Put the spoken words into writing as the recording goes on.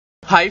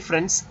Hi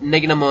friends,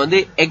 இன்னைக்கு நம்ம வந்து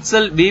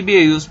Excel VBA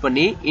யூஸ்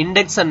பண்ணி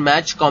index and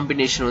match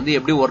combination வந்து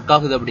எப்படி வர்க்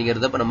ஆகுது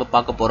அப்படிங்கறத நம்ம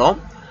பார்க்க போறோம்.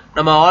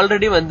 நம்ம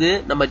ஆல்ரெடி வந்து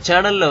நம்ம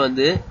சேனல்ல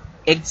வந்து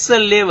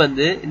Excelலே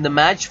வந்து இந்த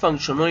match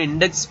ஃபங்க்ஷனும்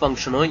index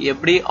ஃபங்க்ஷனும்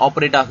எப்படி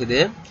ஆபரேட்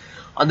ஆகுது,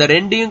 அந்த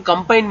ரெண்டையும்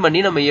கம்பைன்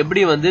பண்ணி நம்ம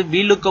எப்படி வந்து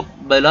VLOOKUP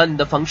பதிலா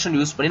இந்த ஃபங்க்ஷன்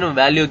யூஸ் பண்ணி நம்ம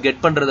வேல்யூ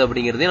கெட் பண்றது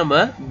அப்படிங்கறதை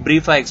நம்ம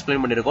பிரீஃபா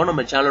எக்ஸ்பிளைன் பண்ணிருக்கோம்.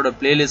 நம்ம சேனலோட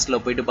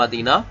பிளேலிஸ்ட்ல போய்ட்டு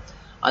பாத்தீங்கன்னா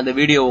அந்த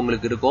வீடியோ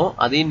உங்களுக்கு இருக்கும்,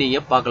 அதையும்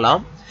நீங்க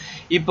பார்க்கலாம்.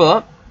 இப்போ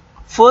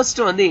First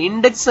வந்து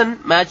index and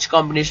match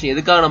combination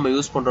எதுக்காக நம்ம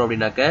யூஸ் பண்றோம்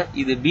அப்படினாக்க,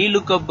 இது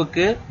VLOOKUP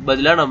க்கு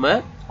பதிலா நம்ம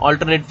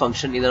alternate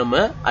function இத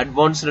நம்ம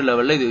advanced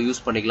லெவல்ல இது யூஸ்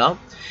பண்ணிக்கலாம்.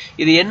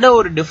 இது என்ன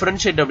ஒரு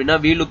டிஃபரன்ஷியேட் அப்படினா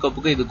VLOOKUP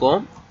க்கு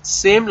இதுக்கும்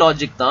சேம்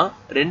லாஜிக் தான்.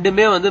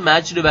 ரெண்டுமே வந்து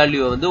matched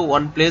value வந்து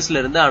one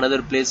placeல இருந்து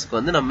another placeக்கு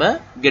வந்து நம்ம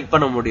கெட்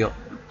பண்ண முடியும்.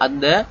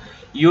 அந்த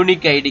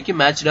யூனிக் ஐடிக்கு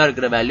மேட்ச்டா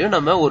இருக்கிற வேல்யூ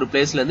நம்ம ஒரு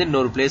பிளேஸ்ல இருந்து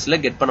இன்னொரு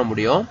பிளேஸ்ல கெட் பண்ண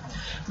முடியும்.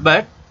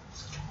 பட்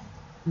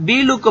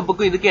VLOOKUP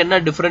க்கு இதுக்கு என்ன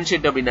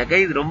டிஃபரன்ஷியேட் அப்படினாக்க,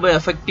 இது ரொம்ப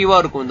எஃபெக்டிவா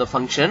இருக்கும் இந்த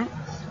ஃபங்க்ஷன்.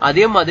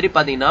 அதே மாதிரி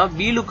பாத்தீங்கன்னா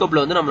VLOOKUP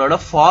ல வந்து நம்மளோட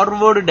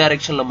ஃபார்வர்ட்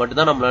டைரக்ஷன்ல மட்டும்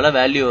தான் நம்மளால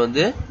வேல்யூ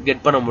வந்து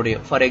கெட் பண்ண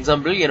முடியும். ஃபார்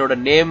எக்ஸாம்பிள் என்னோட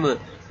நேம்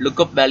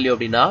லுக்அப் வேல்யூ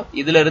அப்படினா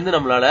இதுல இருந்து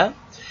நம்மளால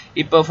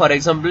இப்போ ஃபார்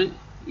எக்ஸாம்பிள்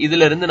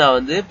இதுல இருந்து நான்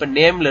வந்து இப்ப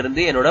நேம்ல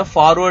இருந்து என்னோட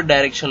ஃபார்வர்ட்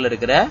டைரக்ஷன்ல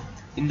இருக்கிற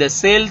இந்த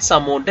சேல்ஸ்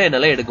அமௌண்ட்டை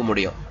என்னால எடுக்க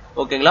முடியும்.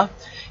 ஓகேங்களா?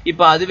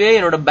 இப்போ அதுவே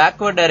என்னோட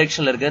பேக்வர்ட்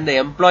டைரக்ஷன்ல இருக்கிற இந்த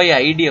எம்ப்ளாயி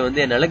ஐடியை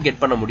வந்து என்னால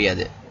கெட் பண்ண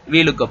முடியாது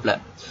VLOOKUP ல.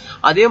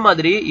 அதே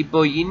மாதிரி இப்போ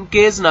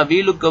இன்கேஸ் நான்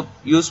VLOOKUP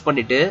யூஸ்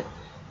பண்ணிட்டு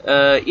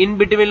இன்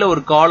பிட்வீன்ல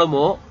ஒரு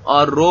காலமோ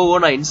ஆர் ரோவோ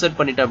நான் இன்சர்ட்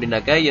பண்ணிட்டேன்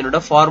அப்படின்னாக்க என்னோட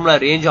ஃபார்முலா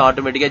ரேஞ்ச்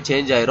ஆட்டோமேட்டிக்கா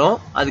சேஞ்ச் ஆயிரும்.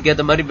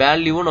 அதுக்கேற்ற மாதிரி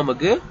வேல்யூவும்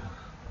நமக்கு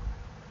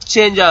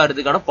சேஞ்ச்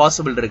ஆகிறதுக்கான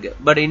பாசிபிள் இருக்கு.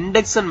 பட்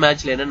இண்டெக்ஸ் அண்ட்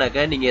மேட்ச்ல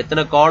என்னன்னாக்க, நீங்க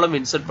எத்தனை காலம்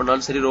இன்சர்ட்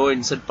பண்ணாலும் சரி, ரோ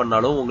இன்சர்ட்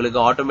பண்ணாலும் உங்களுக்கு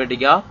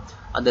ஆட்டோமேட்டிக்கா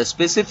அந்த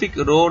ஸ்பெசிபிக்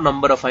ரோ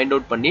நம்பரை ஃபைண்ட்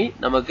அவுட் பண்ணி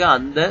நமக்கு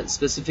அந்த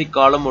ஸ்பெசிபிக்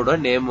காலமோட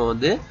நேம்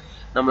வந்து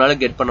நம்மளால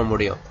கெட் பண்ண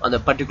முடியும். அந்த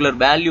பர்టిక్యులர்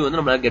வேல்யூ வந்து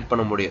நம்மளால கெட்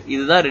பண்ண முடியும்.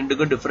 இதுதான்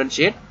ரெண்டுக்கும்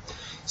differentiate.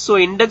 So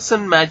index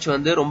and match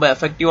வந்து ரொம்ப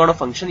எஃபெக்டிவான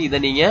ஃபங்க்ஷன். இதை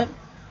நீங்க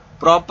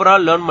ப்ராப்பரா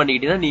லேர்ன்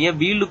பண்ணிக்கிட்டீங்கன்னா நீங்க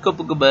VLOOKUP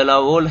க்கு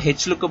பதிலாவோ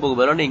HLOOKUP க்கு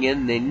பதிலாவோ நீங்க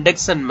இந்த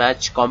index and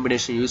match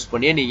combination use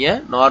பண்ணி நீங்க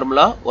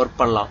நார்மலா ஒர்க்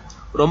பண்ணலாம்.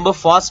 ரொம்ப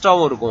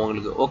ஃபாஸ்டாவும் இருக்கும்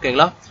உங்களுக்கு.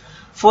 ஓகேங்களா?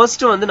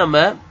 ஃபர்ஸ்ட் வந்து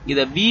நம்ம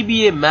இத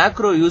VBA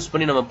மேக்ரோ யூஸ்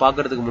பண்ணி நம்ம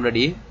பார்க்கிறதுக்கு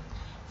முன்னாடி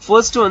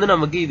ஃபர்ஸ்ட் வந்து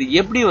நமக்கு இது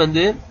எப்படி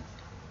வந்து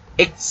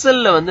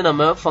எக்ஸல்ல வந்து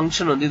நம்ம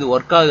ஃபங்க்ஷன் வந்து இது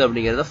ஒர்க் ஆகுது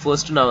அப்படிங்கறத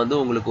ஃபர்ஸ்ட் நான் வந்து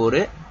உங்களுக்கு ஒரு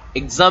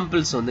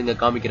எக்ஸாம்பிள்ஸ் வந்து இங்க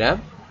காமிக்கிறேன்.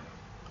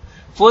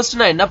 ஃபர்ஸ்ட்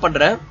நான் என்ன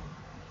பண்றேன்,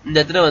 இந்த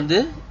இடத்துல வந்து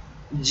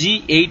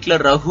G8 ல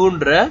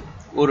ரகுன்ற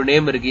ஒரு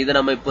நேம் இருக்கு. இதை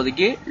நம்ம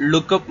இப்போதைக்கு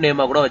லுக்அப்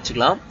நேமா கூட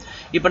வச்சுக்கலாம்.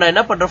 இப்போ நான்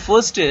என்ன பண்றேன்,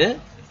 first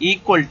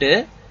equal to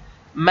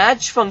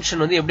match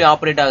function வந்து எப்படி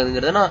ஆபரேட்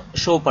ஆகுதுங்கறத நான்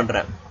ஷோ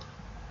பண்றேன்.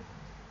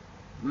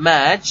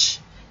 மேட்ச்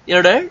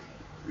என்னோட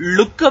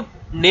லுக்அப்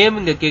நேம்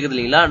இங்க கேக்குது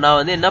இல்லீங்களா, நான்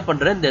வந்து என்ன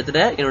பண்றேன், இந்த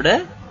இடத்துல என்னோட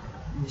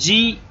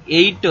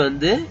G8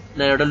 வந்து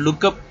நான் என்னோட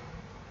லுக்அப்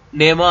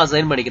நேமா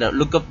அசைன் பண்ணிக்கிறேன்.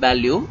 லுக்அப்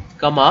வேல்யூ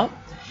கமா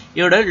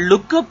என்னோட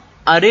லுக்அப்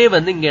அரே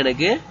வந்து இங்க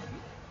எனக்கு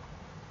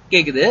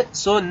கேக்குது.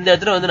 சோ இந்த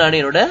இடத்துல வந்து நான்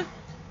என்னோட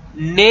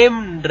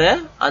நேம்ன்ற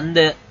அந்த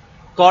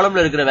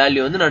காலம்ல இருக்கிற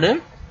வேல்யூ வந்து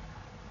நான்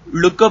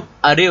லுக்அப்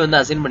அரே வந்து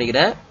அசைன்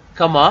பண்ணிக்கிறேன்.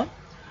 கமா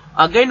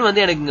அகைன்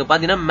வந்து எனக்கு இங்க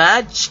பாத்தீங்கன்னா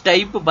மேட்ச்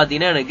டைப்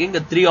பாத்தீங்கன்னா எனக்கு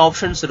இங்க 3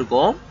 ஆப்ஷன்ஸ்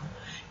இருக்கும்.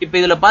 இப்போ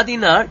இதுல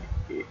பாத்தீங்கன்னா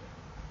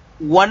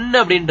 1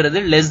 அப்படின்றது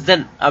லெஸ்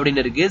தென்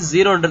அப்படின்னு இருக்கு,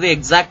 0ன்றது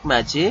எக்ஸாக்ட்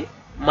மேட்ச்,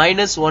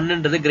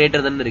 -1ன்றது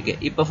கிரேட்டர் தென் இருக்கு.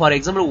 இப்போ ஃபார்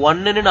எக்ஸாம்பிள்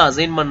 1ன்னு நான்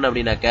அசைன் பண்ணேன்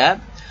அப்படின்னாக்க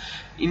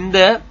இந்த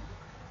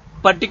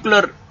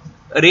பர்టిక్యులர்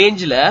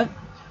ரேஞ்ச்ல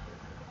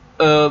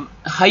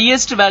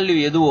ஹையஸ்ட் வேல்யூ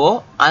எதுவோ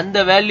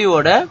அந்த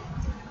வேல்யூவோட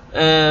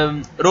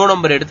ரோ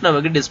நம்பர் எடுத்து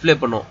நமக்கு டிஸ்ப்ளே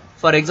பண்ணும்.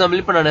 ஃபார்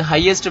எக்ஸாம்பிள் இப்போ நான்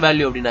ஹையஸ்ட்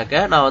வேல்யூ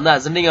அப்படின்னாக்க நான் வந்து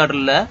அசெண்டிங்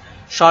ஆர்டர்ல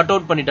ஷார்ட்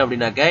அவுட் பண்ணிட்டேன்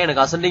அப்படின்னாக்க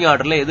எனக்கு அசெண்டிங்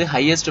ஆர்டர்ல எது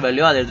ஹையஸ்ட்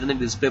வேல்யூ அதை எடுத்து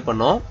டிஸ்ப்ளே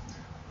பண்ணும்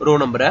ரோ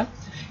நம்பரை.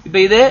 இப்போ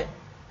இது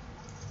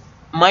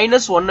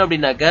 -1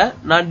 அப்படின்னாக்க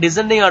நான்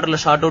டிசெண்டிங் ஆர்டர்ல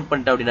ஷார்ட் அவுட்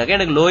பண்ணிட்டேன் அப்படின்னாக்க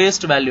எனக்கு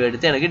லோயஸ்ட் வேல்யூ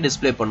எடுத்து எனக்கு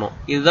டிஸ்ப்ளே பண்ணும்.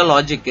 இதுதான்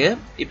லாஜிக்.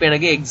 இப்போ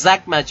எனக்கு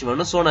எக்ஸாக்ட் மேட்ச்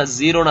வேணும். சோ நான்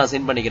 0 நான்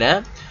அசைன் பண்ணிக்கிறேன்.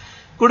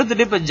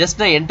 கொடுத்துட்டு இப்போ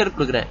ஜஸ்ட் நான் என்டர்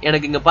கொடுக்குறேன்.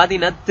 எனக்கு இங்க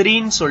பாத்தீங்கன்னா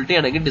 3ன்னு சொல்லிட்டு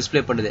எனக்கு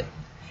டிஸ்ப்ளே பண்ணுது.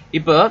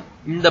 இப்போ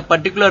இந்த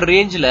பர்టిక్యులர்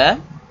ரேஞ்ச்ல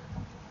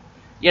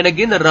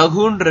எனக்கு இந்த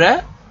ரகுன்ற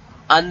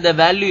அந்த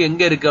வேல்யூ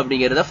எங்க இருக்கு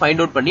அப்படிங்கறத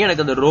ஃபைண்ட் அவுட் பண்ணி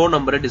எனக்கு அந்த ரோ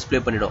நம்பரை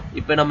டிஸ்ப்ளே பண்ணிடும்.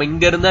 இப்போ நம்ம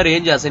இங்க இருந்தா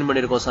ரேஞ்ச் அசைன்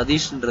பண்ணிருக்கோம்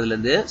சதீஷ்ன்றதுல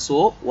இருந்து. சோ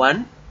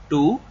 1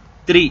 2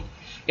 3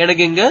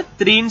 எனக்கு இங்க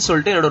 3ன்னு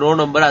சொல்லிட்டு என்னோட ரோ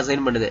நம்பர்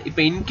அசைன் பண்ணுது.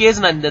 இப்போ இன்கேஸ்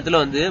நான் இந்த இடத்துல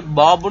வந்து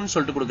பாபுன்னு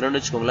சொல்லிட்டு கொடுக்குறேன்னு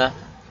வச்சுக்கோங்களேன்,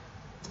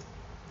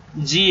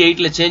 G8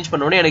 ல சேஞ்ச்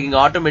பண்ண உடனே எனக்கு இங்க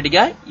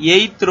ஆட்டோமேட்டிக்கா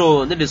 8th ரோ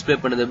வந்து டிஸ்ப்ளே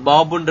பண்ணுது.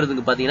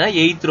 பாபுன்றதுக்கு பாத்தீங்கன்னா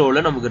 8th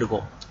ரோல நமக்கு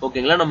இருக்கும்.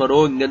 ஓகேங்களா? நம்ம ரோ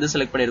இங்க இருந்து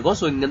செலக்ட் பண்ணிருக்கோம்.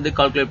 சோ இங்க இருந்து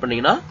கால்குலேட்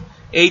பண்ணீங்கன்னா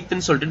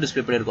 8ன்னு சொல்லிட்டு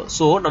டிஸ்ப்ளே பண்ணிருக்கோம்.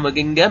 சோ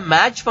நமக்கு இங்க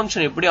மேட்ச்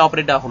ஃபங்க்ஷன் எப்படி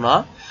ஆபரேட் ஆகும்னா,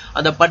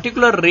 அந்த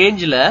பர்టిక్యులர்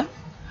ரேஞ்ச்ல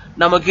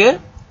நமக்கு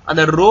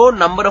அந்த ரோ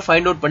நம்பரை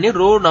ஃபைண்ட் அவுட் பண்ணி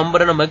ரோ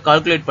நம்பரை நம்ம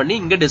கால்குலேட் பண்ணி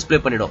இங்க டிஸ்ப்ளே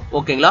பண்ணிடும்.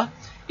 ஓகேங்களா?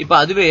 இப்போ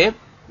அதுவே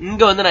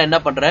இங்க வந்து நான் என்ன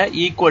பண்றேன்,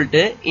 ஈக்குவல்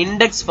டு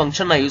இண்டெக்ஸ்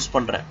ஃபங்க்ஷன் நான் யூஸ்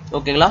பண்றேன்.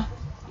 ஓகேங்களா?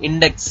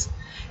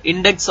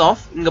 இண்டெக்ஸ்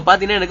ஆஃப் இங்க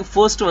பாத்தீங்கன்னா எனக்கு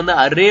ஃபர்ஸ்ட் வந்து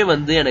அரே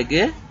வந்து எனக்கு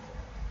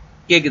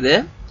கேக்குது.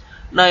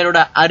 நான்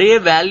என்னோட அரே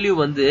வேல்யூ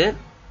வந்து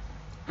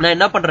நான்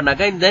என்ன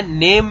பண்றேன்னாக்கா இந்த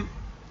நேம்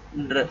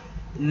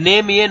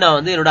நேமையே நான்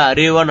வந்து என்னோட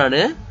அரேவா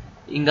நான்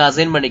இங்க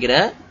அசைன்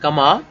பண்ணிக்கிறேன்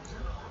கமா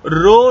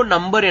ரோ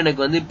நம்பர்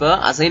எனக்கு வந்து இப்ப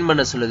அசைன்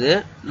பண்ண சொல்லுது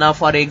நான்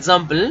ஃபார்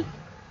எக்ஸாம்பிள்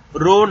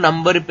ரோ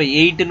நம்பர் இப்ப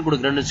 8 ன்னு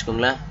கொடுக்குறேன்னு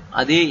வச்சுக்கோங்களேன்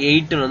அதே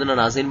 8 வந்து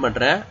நான் அசைன்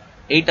பண்றேன்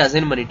 8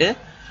 அசைன் பண்ணிட்டு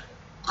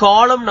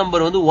காலம்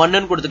நம்பர் வந்து 1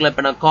 ன்னு கொடுத்துக்கலாம்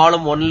இப்ப நான்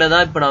காலம் 1ல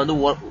தான் இப்ப நான் வந்து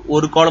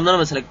ஒரு காலம் தான்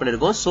நம்ம செலக்ட்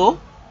பண்ணிருக்கோம் சோ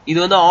இது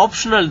வந்து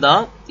ஆப்ஷனல்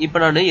தான் இப்ப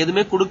நான்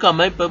எதுவுமே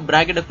கொடுக்காம இப்ப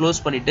பிராக்கெட்டை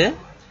க்ளோஸ் பண்ணிட்டு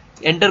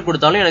என்டர்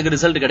கொடுத்தாலும் எனக்கு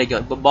ரிசல்ட்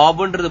கிடைக்கும் இப்ப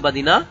பாபுன்றது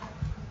பாத்தீங்கன்னா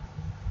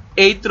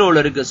 8th ரோல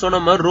இருக்கு சோ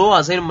நம்ம ரோ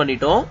அசைன்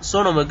பண்ணிட்டோம் சோ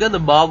நமக்கு அந்த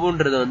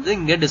பாபுன்றது வந்து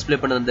இங்க டிஸ்ப்ளே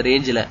பண்ணுது அந்த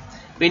ரேஞ்சில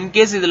இப்ப இன்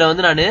கேஸ் இதுல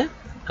வந்து நான்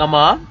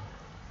கமா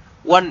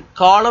 1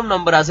 காலம்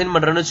நம்பர் அசைன்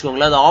பண்றேன்னு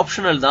வச்சுக்கோங்களேன் அது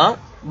ஆப்ஷனல் தான்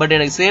பட்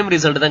எனக்கு சேம்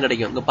ரிசல்ட் தான்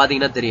கிடைக்கும் இங்க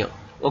பாத்தீங்கன்னா தெரியும்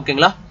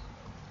ஓகேங்களா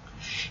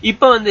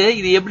இப்ப வந்து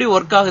இது எப்படி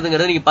ஒர்க்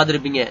ஆகுதுங்கறத நீங்க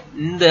பாத்துருப்பீங்க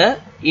இந்த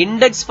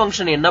இண்டெக்ஸ்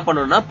ஃபங்க்ஷன் என்ன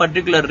பண்ணனும்னா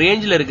பர்టిక్యులர்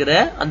ரேஞ்சில இருக்கிற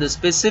அந்த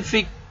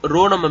ஸ்பெசிபிக்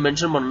ரோ நம்ம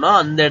மென்ஷன் பண்ணனும்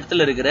அந்த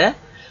இடத்துல இருக்கிற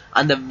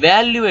அந்த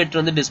வேல்யூ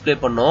எடுத்து வந்து டிஸ்ப்ளே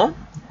பண்ணனும்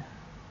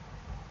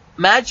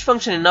மேட்ச்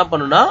ஃபங்க்ஷன் என்ன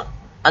பண்ணுனா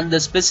அந்த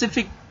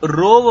ஸ்பெசிபிக்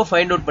ரோவை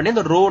ஃபைண்ட் அவுட் பண்ணி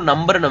அந்த ரோ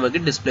நம்பரை நமக்கு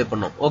டிஸ்ப்ளே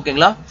பண்ணும்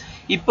ஓகேங்களா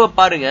இப்போ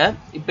பாருங்க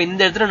இப்போ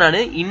இந்த இடத்துல நான்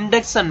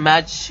இண்டெக்ஸ் அண்ட்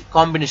மேட்ச்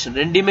காம்பினேஷன்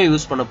ரெண்டுமே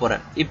யூஸ் பண்ண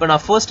போறேன் இப்போ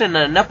நான் ஃபர்ஸ்ட்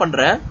என்ன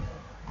பண்றேன்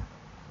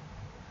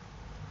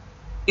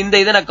இந்த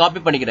இதை நான் காப்பி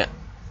பண்ணிக்கிறேன்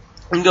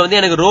இங்க வந்து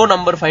எனக்கு ரோ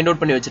நம்பர் ஃபைண்ட்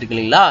அவுட் பண்ணி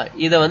வச்சிருக்கீங்களா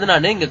இதை வந்து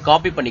நான் இங்க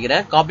காப்பி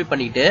பண்ணிக்கிறேன் காப்பி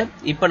பண்ணிட்டு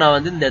இப்போ நான்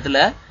வந்து இந்த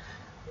இடத்துல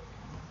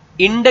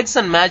இண்டெக்ஸ்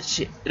அண்ட் மேட்ச்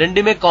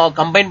ரெண்டுமே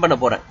கம்பைன் பண்ண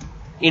போறேன்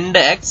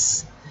இண்டெக்ஸ்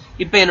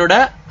இப்போ என்னோட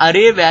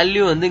அரே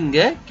வேல்யூ வந்து இங்க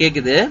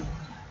கேக்குது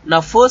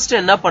நான் ஃபர்ஸ்ட்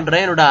என்ன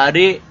பண்றேன் என்னோட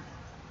அரே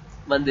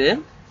வந்து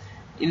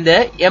இந்த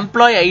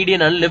எம்ப்ளாய் ஐடி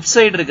நான் லெஃப்ட்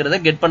சைடு இருக்கிறத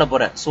கெட் பண்ண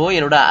போறேன் சோ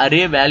என்னோட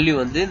அரே வேல்யூ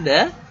வந்து இந்த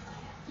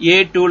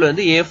A2 ல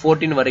இருந்து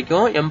A14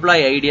 வரைக்கும்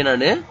எம்ப்ளாய் ஐடியை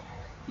நான்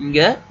இங்க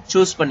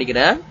சூஸ்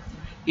பண்ணிக்கிறேன்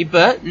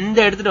இப்ப இந்த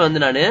இடத்துல வந்து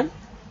நான்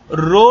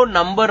ரோ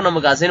நம்பர்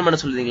நமக்கு அசைன் பண்ண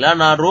சொல்லுவீங்களா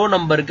நான் ரோ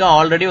நம்பருக்கு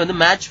ஆல்ரெடி வந்து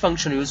மேட்ச்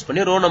ஃபங்க்ஷன் யூஸ்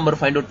பண்ணி ரோ நம்பர்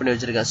ஃபைண்ட் அவுட் பண்ணி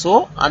வச்சிருக்கேன் சோ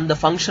அந்த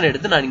ஃபங்க்ஷன்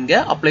எடுத்து நான் இங்க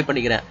அப்ளை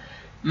பண்ணிக்கிறேன்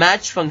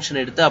மேட்ச் ஃபங்க்ஷன்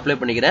எடுத்து அப்ளை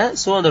பண்ணிக்கிறேன்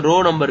சோ அந்த ரோ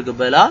நம்பருக்கு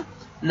பதிலா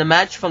இந்த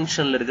மேட்ச்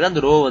ஃபங்க்ஷன்ல இருக்கிற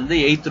அந்த ரோ வந்து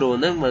 8th ரோ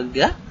வந்து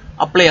நமக்கு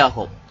அப்ளை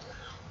ஆகும்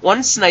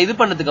ஒன்ஸ் நான் இது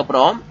பண்ணதுக்கு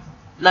அப்புறம்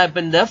நான் இப்ப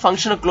இந்த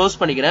ஃபங்க்ஷனை க்ளோஸ்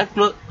பண்ணிக்கிறேன்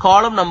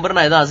காலம் நம்பர்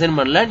நான் எதுவும் அசைன்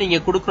பண்ணல நீங்க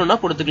கொடுக்கணும்னா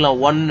கொடுத்துக்கலாம்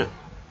 1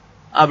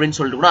 அப்படின்னு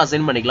சொல்லிட்டு கூட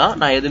அசைன் பண்ணிக்கலாம்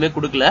நான் எதுவுமே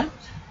கொடுக்கல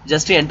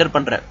ஜஸ்ட் என்டர்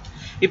பண்றேன்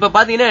இப்ப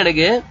பாத்தீங்கன்னா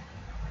எனக்கு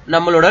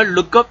நம்மளோட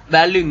லுக்அப்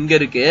வேல்யூ இங்க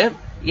இருக்கு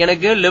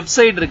எனக்கு லெஃப்ட்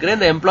சைடு இருக்கிற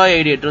இந்த எம்ப்ளாய்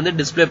ஐடி வந்து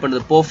டிஸ்ப்ளே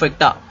பண்ணுது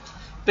பெர்ஃபெக்ட்டா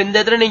இப்ப இந்த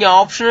இடத்துல நீங்க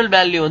ஆப்ஷனல்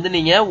வேல்யூ வந்து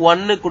நீங்க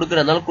 1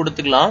 கொடுக்கறதால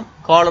கொடுத்துக்கலாம்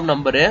காலம்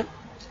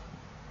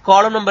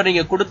நம்பர்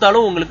நீங்க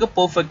கொடுத்தாலும் உங்களுக்கு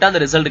பெர்ஃபெக்ட்டா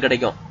அந்த ரிசல்ட்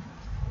கிடைக்கும்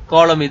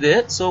காலம் இது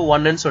சோ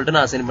 1 ன்னு சொல்லிட்டு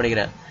நான் அசைன்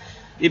பண்ணிக்கிறேன்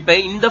இப்ப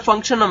இந்த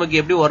ஃபங்க்ஷன் நமக்கு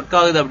எப்படி ஒர்க்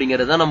ஆகுது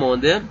அப்படிங்கறத நம்ம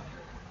வந்து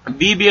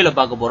VBA ல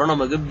பார்க்க போறோம்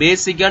நமக்கு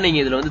பேசிக்கா நீங்க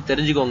இதுல வந்து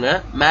தெரிஞ்சுக்கோங்க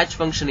மேட்ச்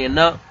ஃபங்க்ஷன்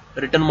என்ன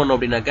ரிட்டர்ன் பண்ணும்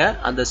அப்படினாக்க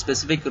அந்த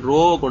ஸ்பெசிபிக்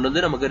ரோவை கொண்டு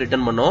வந்து நமக்கு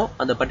ரிட்டர்ன் பண்ணும்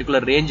அந்த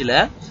பர்టిక్యులர் ரேஞ்சில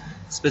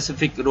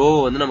ஸ்பெசிபிக் ரோவை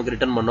வந்து நமக்கு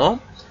ரிட்டர்ன் பண்ணும்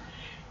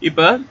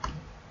இப்ப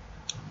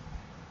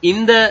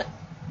இந்த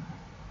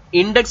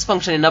இண்டெக்ஸ்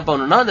ஃபங்க்ஷன் என்ன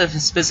பண்ணனும்னா அந்த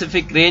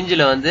ஸ்பெசிபிக்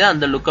ரேஞ்சில வந்து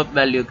அந்த லுக்அப்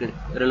வேல்யூக்கு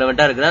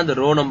ரிலவெண்டா இருக்கிற அந்த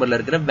ரோ நம்பர்ல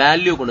இருக்கிற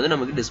வேல்யூ கொண்டு வந்து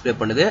நமக்கு டிஸ்ப்ளே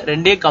பண்ணுது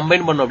ரெண்டையும்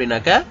கம்பைன் பண்ணோம்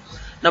அப்படினாக்க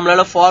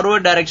நம்மளால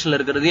ஃபார்வர்ட் டைரக்ஷன்ல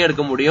இருக்கிறதையும்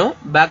எடுக்க முடியும்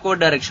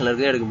பேக்வர்ட் டைரக்ஷன்ல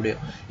இருக்கிறதையும் எடுக்க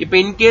முடியும் இப்போ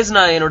இன் கேஸ்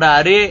நான் என்னோட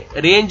அரே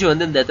ரேஞ்ச்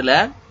வந்து இந்த இடத்துல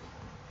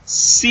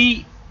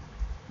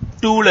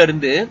C2 ல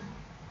இருந்து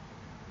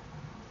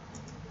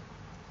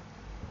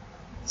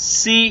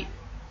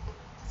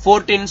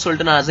C14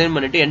 சொல்லிட்டு நான் அசைன்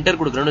பண்ணிட்டு என்டர்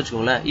கொடுக்கறேன்னு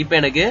வெச்சுக்கோங்களேன் இப்போ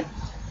எனக்கு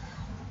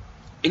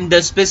இந்த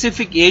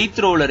ஸ்பெசிபிக் 8th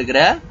ரோல இருக்கிற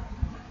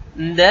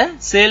இந்த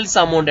சேல்ஸ்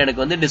அமௌண்ட்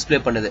எனக்கு வந்து டிஸ்ப்ளே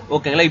பண்ணுது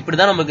ஓகேங்களா இப்படி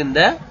தான் நமக்கு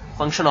இந்த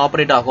ஃபங்க்ஷன்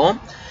ஆபரேட் ஆகும்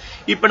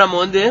இப்போ நம்ம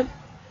வந்து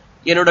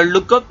என்னோட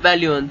லுக்அப்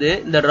வேல்யூ வந்து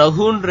இந்த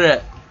ரகுன்ற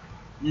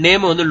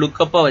நேம் வந்து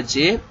லுக்அப்பா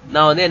வச்சு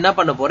நான் வந்து என்ன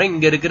பண்ண போறேன்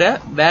இங்க இருக்கிற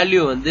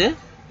வேல்யூ வந்து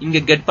இங்க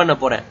கெட் பண்ண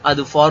போறேன்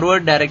அது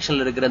ஃபார்வர்ட்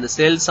டைரக்ஷன்ல இருக்கிற அந்த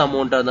சேல்ஸ்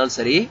அமௌண்டா இருந்தாலும்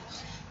சரி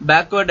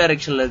பேக்வர்ட்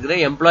டைரக்ஷன்ல இருக்கிற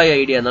எம்ப்ளாய்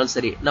ஐடியா இருந்தாலும்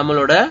சரி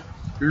நம்மளோட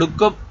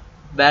லுக்அப்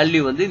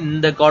வேல்யூ வந்து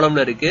இந்த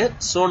காலம்ல இருக்கு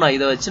சோ நான்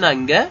இத வச்சு நான்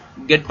இங்க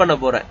கெட் பண்ண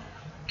போறேன்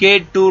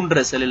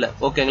K2ன்ற செல்லுல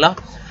ஓகேங்களா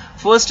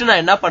ஃபர்ஸ்ட்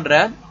நான் என்ன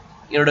பண்றேன்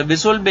என்னோட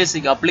விசுவல்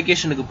பேசிக்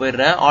அப்ளிகேஷனுக்கு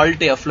போயிடுறேன்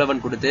Alt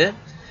F11 கொடுத்து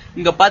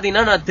இங்க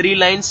பாத்தீங்கன்னா நான் 3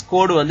 லைன்ஸ்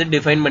கோட் வந்து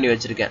டிஃபைன் பண்ணி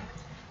வச்சிருக்கேன்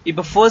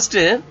இப்போ ஃபர்ஸ்ட்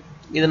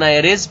இத நான்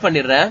எரேஸ்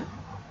பண்ணிடுறேன்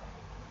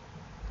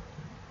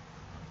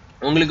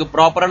உங்களுக்கு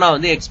ப்ராப்பரா நான்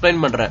வந்து எக்ஸ்பிளைன்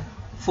பண்றேன்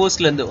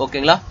ஃபர்ஸ்ட்ல இருந்து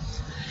ஓகேங்களா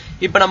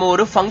இப்போ நம்ம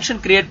ஒரு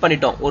ஃபங்க்ஷன் கிரியேட்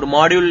பண்ணிட்டோம் ஒரு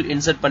மாடியூல்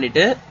இன்சர்ட்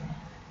பண்ணிட்டு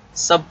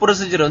சப்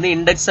ப்ரொசீஜர் வந்து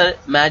இண்டெக்ஸ்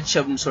மேட்ச்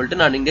அப்படினு சொல்லிட்டு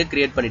நான் இங்க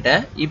கிரியேட்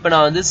பண்ணிட்டேன் இப்போ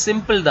நான் வந்து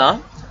சிம்பிள் தான்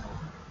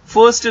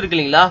ஃபர்ஸ்ட் இருக்கு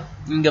இல்லீங்களா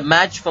இங்க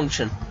மேட்ச்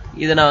ஃபங்க்ஷன்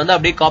இத நான் வந்து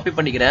அப்படியே காப்பி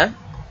பண்ணிக்கிறேன்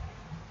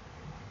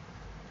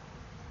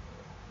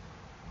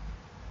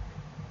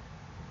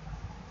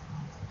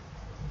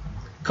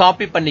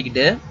காப்பி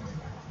பண்ணிக்கிட்டு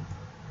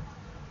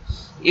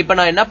இப்போ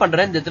நான் என்ன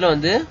பண்றேன் இந்த இடத்துல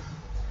வந்து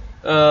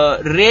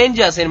ரேஞ்ச்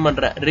அசைன்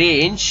பண்றேன்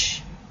ரேஞ்ச்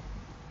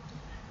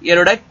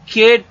என்னோட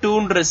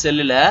K2ன்ற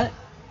செல்லுல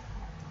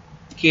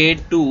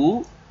K2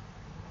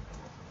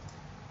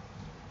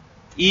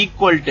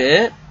 ஈக்குவல் டு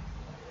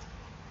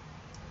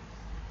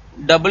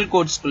டபுள்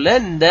கோட்ஸ்குள்ள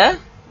இந்த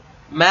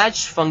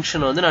மேட்ச்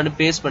ஃபங்க்ஷன் வந்து நான்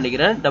பேஸ்ட்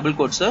பண்ணிக்கிறேன், டபுள்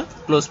கோட்ஸ்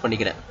க்ளோஸ்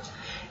பண்ணிக்கிறேன்.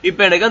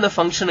 இப்போ எனக்கு அந்த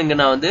ஃபங்க்ஷன் இங்க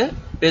நான் வந்து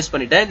பேஸ்ட்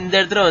பண்ணிட்டேன். இந்த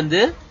இடத்துல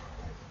வந்து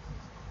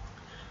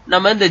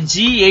நம்ம இந்த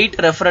G8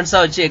 ரெஃபரன்ஸா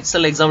வச்சு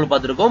எக்ஸல் எக்ஸாம்பிள்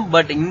பார்த்திருக்கோம்.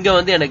 பட் இங்க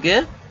வந்து எனக்கு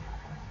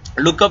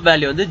லுக்அப்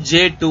வேல்யூ வந்து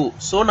J2.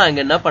 சோ நான்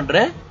இங்க என்ன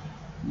பண்றேன்,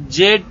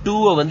 J2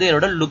 வந்து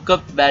என்னோட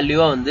லுக்அப்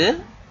வேல்யூவா வந்து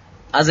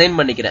அசைன்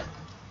பண்ணிக்கிறேன்.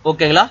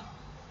 ஓகேங்களா?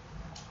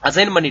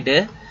 அசைன் பண்ணிட்டு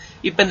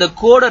இப்ப இந்த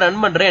கோட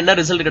ரன் பண்றேன், என்ன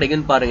ரிசல்ட்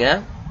கிடைக்குன்னு பாருங்க.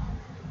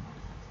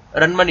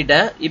 ரன்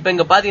பண்ணிட்டேன். இப்ப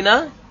இங்க பாத்தீங்கன்னா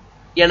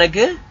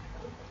எனக்கு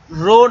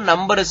row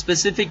number,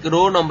 specific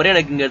row number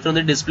எனக்கு இங்க எடுத்து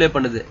வந்து டிஸ்ப்ளே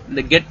பண்ணுது.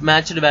 இந்த கெட்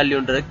மேட்ச்டு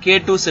வேல்யூன்றது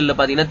K2 செல்ல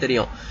பாத்தீங்கன்னா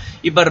தெரியும்.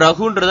 இப்ப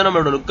ரகுன்றது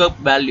நம்மளோட லுக்அப்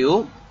வேல்யூ.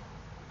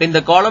 இந்த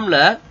காலம்ல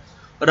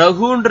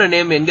ரகுன்ற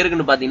நேம் எங்க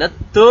இருக்குன்னு பாத்தீங்கன்னா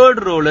தேர்ட்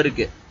ரோல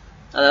இருக்கு.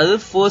 அதாவது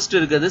ஃபர்ஸ்ட்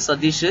இருக்குது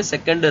சதீஷ்,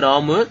 செகண்ட்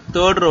ராமு,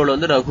 தேர்ட் ரோல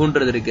வந்து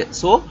ரகுன்றது இருக்கு.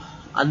 சோ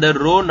அந்த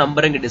ரோ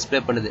நம்பர் இங்க டிஸ்ப்ளே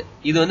பண்ணுது.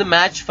 இது வந்து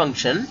மேட்ச்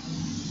ஃபங்க்ஷன்.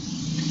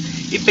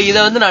 இப்ப இத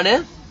வந்து நானு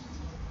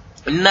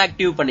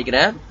இன்ஆக்டிவ்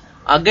பண்ணிக்கிறேன்.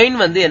 அகைன்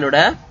வந்து என்னோட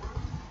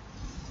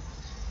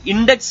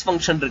இண்டெக்ஸ்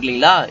ஃபங்க்ஷன் இருக்கு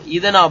இல்லீங்களா,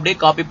 இதை நான் அப்படியே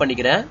காப்பி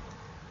பண்ணிக்கிறேன்.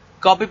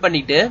 காப்பி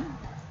பண்ணிட்டு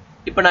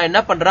இப்ப நான் என்ன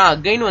பண்றேன்,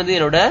 அகைன் வந்து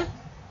என்னோட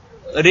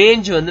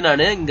ரேஞ்ச் வந்து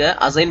நான் இங்க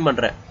அசைன்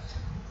பண்றேன்.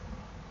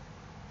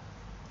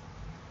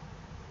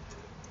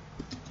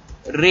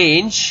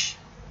 Range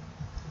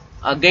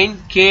again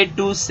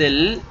K2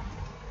 sell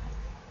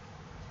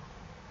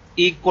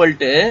equal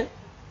to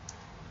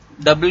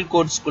double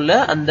கோட்ஸ்குள்ள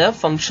அந்த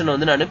ஃபங்க்ஷன்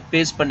வந்து நான்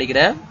பேஸ்ட்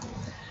பண்ணிக்கிறேன்.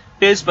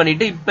 பேஸ்ட்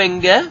பண்ணிட்டு இப்ப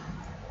இங்க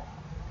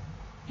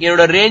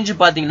என்னோட ரேஞ்ச்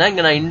பாத்தீங்கன்னா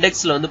இங்க நான்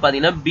இண்டெக்ஸ்ல வந்து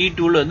பாத்தீங்கன்னா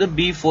B2ல வந்து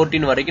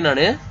B14 வரைக்கும்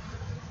நான்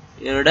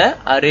என்னோட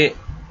அரே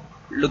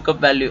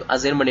லுக்அப் வேல்யூ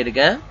அசைன்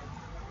பண்ணிருக்கேன்,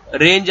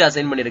 ரேஞ்ச்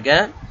அசைன்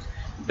பண்ணிருக்கேன்.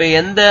 இப்ப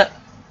எந்த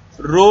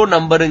ரோ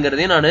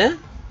நம்பருங்கிறதையும் நான்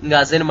இங்க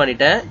அசைன்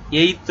பண்ணிட்டேன்.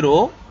 8th ரோ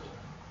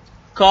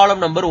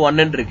காலம் நம்பர்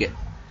 1 இருக்கு.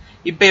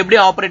 இப்ப எப்படி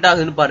ஆபரேட்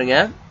ஆகுதுன்னு பாருங்க.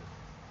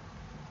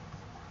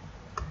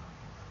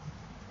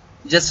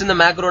 ஜஸ்ட் இந்த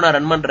மேக்ரோ நான்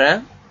ரன் பண்றேன்.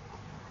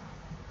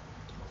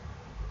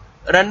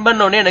 ரன்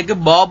பண்ண உடனே எனக்கு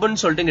பாப்னு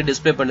சொல்லிட்டு இங்க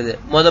டிஸ்ப்ளே பண்ணுது.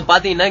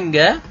 பாத்தீங்கன்னா இங்க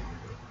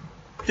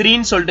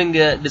 3ன்னு சொல்லிட்டு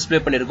இங்க டிஸ்ப்ளே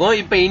பண்ணிருக்கோம்.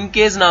 இப்ப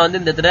இன்கேஸ் நான் வந்து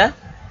இந்த இடத்துல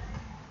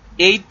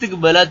 8க்கு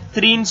பதிலா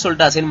 3ன்னு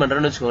சொல்லிட்டு அசைன்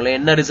பண்றேன்னு வச்சுக்கோங்களேன்,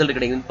 என்ன ரிசல்ட்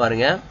கிடைக்குதுன்னு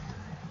பாருங்க.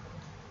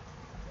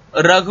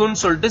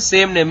 ரகுன்னு சொல்லிட்டு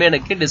சேம் நேம்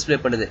எனக்கு டிஸ்ப்ளே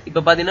பண்ணுது.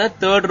 இப்ப பாத்தீங்கன்னா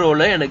தேர்ட்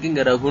ரோல எனக்கு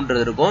இங்க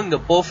ரகுன்றது இருக்கும். இங்க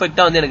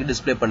பெர்ஃபெக்ட்டா வந்து எனக்கு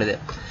டிஸ்ப்ளே பண்ணுது.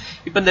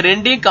 இப்ப இந்த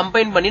ரெண்டையும்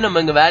கம்பைன் பண்ணி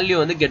நம்ம இங்க வேல்யூ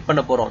வந்து கெட்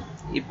பண்ண போறோம்.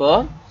 இப்போ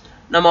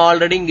நம்ம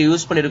ஆல்ரெடி இங்க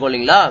யூஸ் பண்ணிருக்கோம்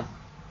இல்லீங்களா,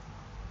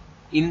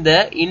 இந்த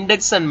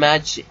இண்டெக்ஸ் அண்ட்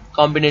மேட்ச்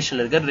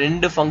காம்பினேஷன்ல இருக்க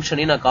ரெண்டு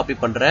ஃபங்க்ஷனையும் நான் காப்பி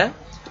பண்றேன்.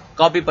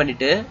 காப்பி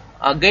பண்ணிட்டு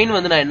அகைன்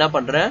வந்து நான் என்ன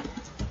பண்றேன்,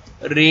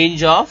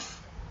 range of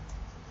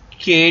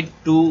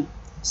K2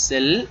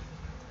 sell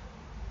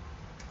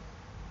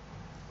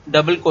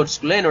double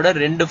கோட்ஸ்குள்ள என்னோட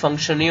ரெண்டு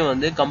ஃபங்க்ஷனையும்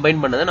வந்து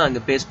கம்பைன் பண்ணதை நான்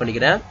இங்க பேஸ்ட்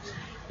பண்ணிக்கிறேன்.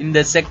 இந்த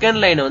செகண்ட்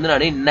லைனை வந்து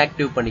நான்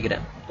இன்ஆக்டிவ்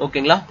பண்ணிக்கிறேன்.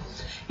 ஓகேங்களா?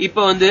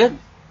 இப்போ வந்து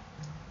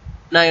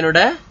நான்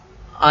என்னோட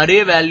அரே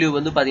வேல்யூ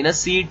வந்து பாத்தீங்கன்னா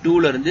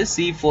C2ல இருந்து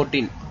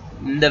C14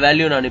 இந்த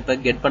வேல்யூ நான் இப்ப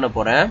கெட் பண்ண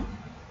போறேன்.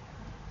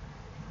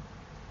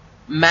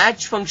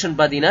 மேட்ச் ஃபங்க்ஷன்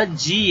பாத்தீங்கன்னா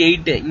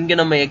G8, இங்க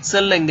நம்ம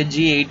எக்ஸல்ல இங்க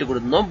G8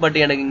 கொடுத்திருந்தோம். பட்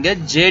எனக்கு இங்க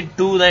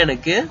J2 தான்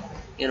எனக்கு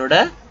என்னோட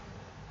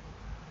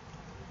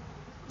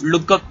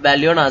லுக்அப்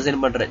வேல்யூ நான்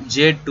அசைன் பண்றேன்,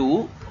 J2.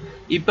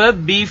 இப்ப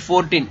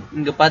B14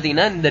 இங்க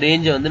பாத்தீங்கன்னா இந்த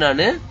ரேஞ்சை வந்து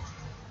நான்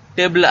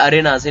டேபிள் அரே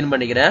நான் அசைன்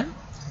பண்ணிக்கிறேன்.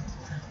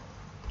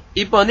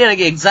 இப்ப வந்து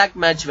எனக்கு எக்ஸாக்ட்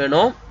மேட்ச்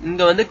வேணும்.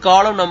 இங்க வந்து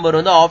காலம் நம்பர்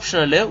வந்து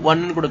ஆப்ஷனல்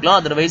 1 கொடுக்கலாம்,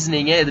 அதர்வைஸ்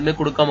நீங்க எதுவுமே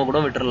கொடுக்காம கூட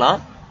விட்டுறலாம்.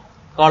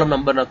 காலம்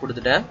நம்பர் நான்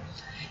கொடுத்துட்டேன்.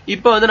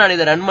 இப்ப வந்து நான்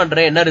இதை ரன்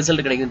பண்றேன், என்ன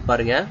ரிசல்ட் கிடைக்குதுன்னு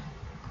பாருங்க.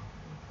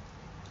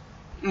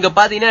 இங்க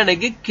பாத்தீங்கன்னா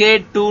எனக்கு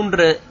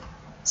K2ன்ற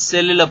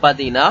செல்லுல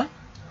பாத்தீங்கன்னா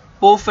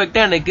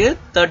பெர்ஃபெக்ட்டா எனக்கு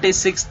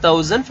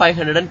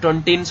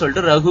 36,520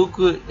 சொல்லிட்டு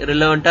ரகுக்கு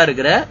ரிலவெண்டா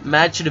இருக்கிற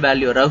மேட்ச்டு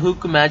வேல்யூ,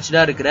 ரகுக்கு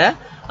மேட்ச்டா இருக்கிற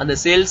அந்த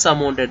சேல்ஸ்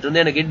அமௌண்ட் எடுத்து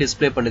வந்து எனக்கு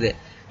டிஸ்ப்ளே பண்ணுது.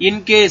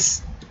 இன்கேஸ்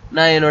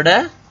நான் என்னோட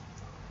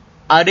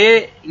அரே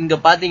இங்க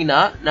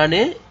பாத்தீங்கன்னா நான்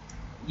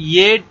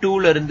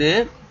A2ல இருந்து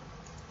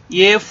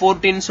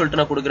A14 சொல்லிட்டு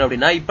நான் கொடுக்குறேன்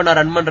அப்படின்னா, இப்ப நான்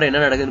ரன் பண்றேன்,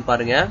 என்ன நடக்குதுன்னு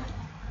பாருங்க.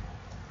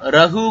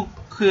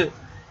 ரகுக்கு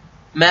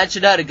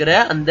மேட்ச்டா இருக்கிற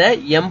அந்த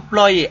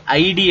எம்ப்ளாயி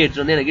ஐடி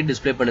எடுத்து வந்து எனக்கு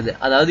டிஸ்ப்ளே பண்ணுது.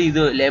 அதாவது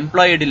இது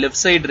எம்ப்ளாயி ஐடி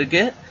லெஃப்ட் சைடு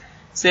இருக்கு,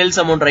 சேல்ஸ்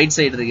அமௌண்ட் ரைட்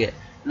சைடு இருக்கு.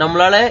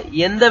 நம்மளால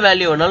எந்த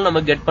வேல்யூ வேணாலும்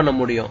நம்ம கெட் பண்ண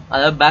முடியும்.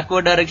 அதாவது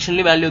பேக்வர்ட்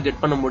டைரக்ஷன்லயும் வேல்யூ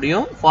கெட் பண்ண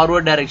முடியும்,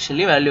 ஃபார்வர்ட்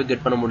டைரக்ஷன்லயும் வேல்யூ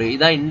கெட் பண்ண முடியும்.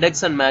 இதான்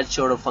இண்டெக்ஸ் அண்ட்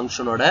மேட்சோட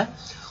ஃபங்க்ஷனோட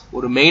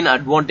ஒரு மெயின்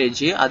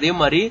அட்வான்டேஜ். அதே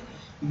மாதிரி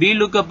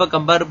VLOOKUP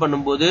கம்பேர்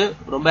பண்ணும்போது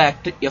ரொம்ப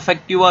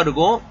எஃபெக்டிவா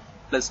இருக்கும்,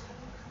 பிளஸ்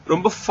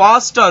ரொம்ப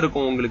ஃபாஸ்டா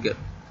இருக்கும் உங்களுக்கு.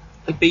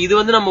 இப்ப இது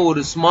வந்து நம்ம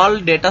ஒரு ஸ்மால்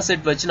டேட்டா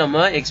செட் வச்சு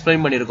நம்ம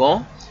எக்ஸ்பிளைன் பண்ணிருக்கோம்.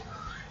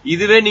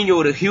 இதுவே நீங்க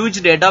ஒரு ஹியூஜ்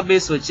டேட்டா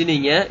பேஸ் வச்சு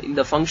நீங்க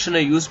இந்த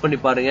ஃபங்க்ஷனை யூஸ் பண்ணி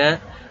பாருங்க,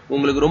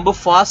 உங்களுக்கு ரொம்ப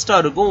ஃபாஸ்டா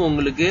இருக்கும்,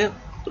 உங்களுக்கு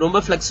ரொம்ப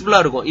பிளெக்சிபிளா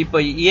இருக்கும்.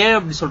 இப்ப ஏன்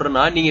அப்படி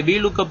சொல்றேன்னா, நீங்க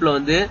VLOOKUPல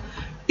வந்து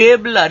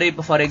டேபிள் அரே,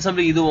 இப்ப ஃபார்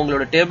எக்ஸாம்பிள் இது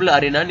உங்களோட டேபிள்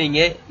அரேனா, நீங்க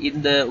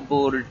இந்த இப்போ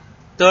ஒரு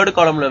தேர்ட்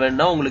காலம்ல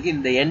வேணா உங்களுக்கு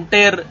இந்த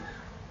என்டையர்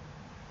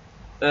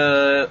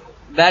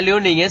வேல்யூ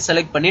நீங்க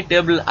செலக்ட் பண்ணி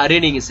டேபிள் அரே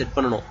நீங்க செட்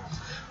பண்ணணும்.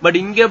 பட்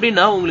இங்க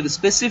எப்படின்னா உங்களுக்கு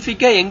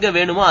ஸ்பெசிபிக்கா எங்க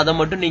வேணுமோ அதை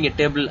மட்டும் நீங்க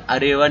டேபிள்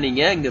அரேவா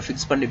நீங்க இங்க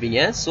ஃபிக்ஸ் பண்ணிப்பீங்க.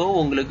 சோ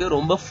உங்களுக்கு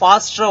ரொம்ப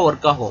ஃபாஸ்டா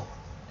ஒர்க் ஆகும்.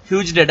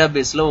 ஹியூஜ்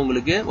டேட்டாபேஸ்ல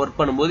உங்களுக்கு ஒர்க்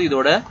பண்ணும்போது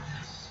இதோட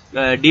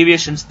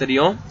டீவியேஷன்ஸ்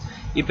தெரியும்.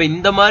 இப்ப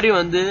இந்த மாதிரி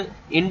வந்து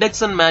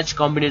index and match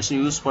combination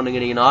use பண்ணுங்க.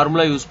 நீங்க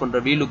நார்மலா யூஸ் பண்ற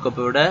VLOOKUP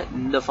விட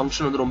இந்த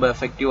ஃபங்க்ஷன் வந்து ரொம்ப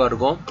எஃபெக்டிவா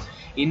இருக்கும்.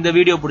 இந்த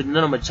வீடியோ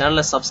பிடிச்சிருந்தா நம்ம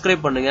சேனலை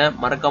சப்ஸ்கிரைப் பண்ணுங்க.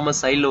 மறக்காம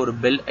சைடுல ஒரு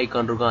பெல்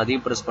ஐகான் இருக்கும்,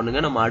 அதையும் பிரஸ்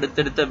பண்ணுங்க. நம்ம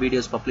அடுத்தடுத்த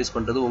வீடியோஸ் பப்ளிஷ்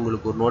பண்றது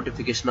உங்களுக்கு ஒரு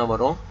நோட்டிபிகேஷனா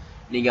வரும்.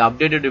 நீங்க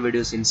அப்டேட்டட்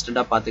வீடியோஸ்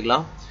இன்ஸ்டன்டா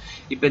பாத்துக்கலாம்.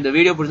 இப்ப இந்த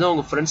வீடியோ பிடிச்சா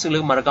உங்க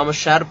ஃப்ரெண்ட்ஸ்ங்களுக்கு மறக்காம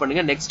ஷேர்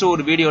பண்ணுங்க. நெக்ஸ்ட்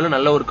ஒரு வீடியோல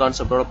நல்ல ஒரு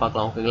கான்செப்டோட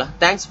பார்க்கலாம். ஓகேங்களா?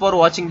 தேங்க்ஸ் ஃபார்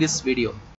வாட்சிங் திஸ் வீடியோ.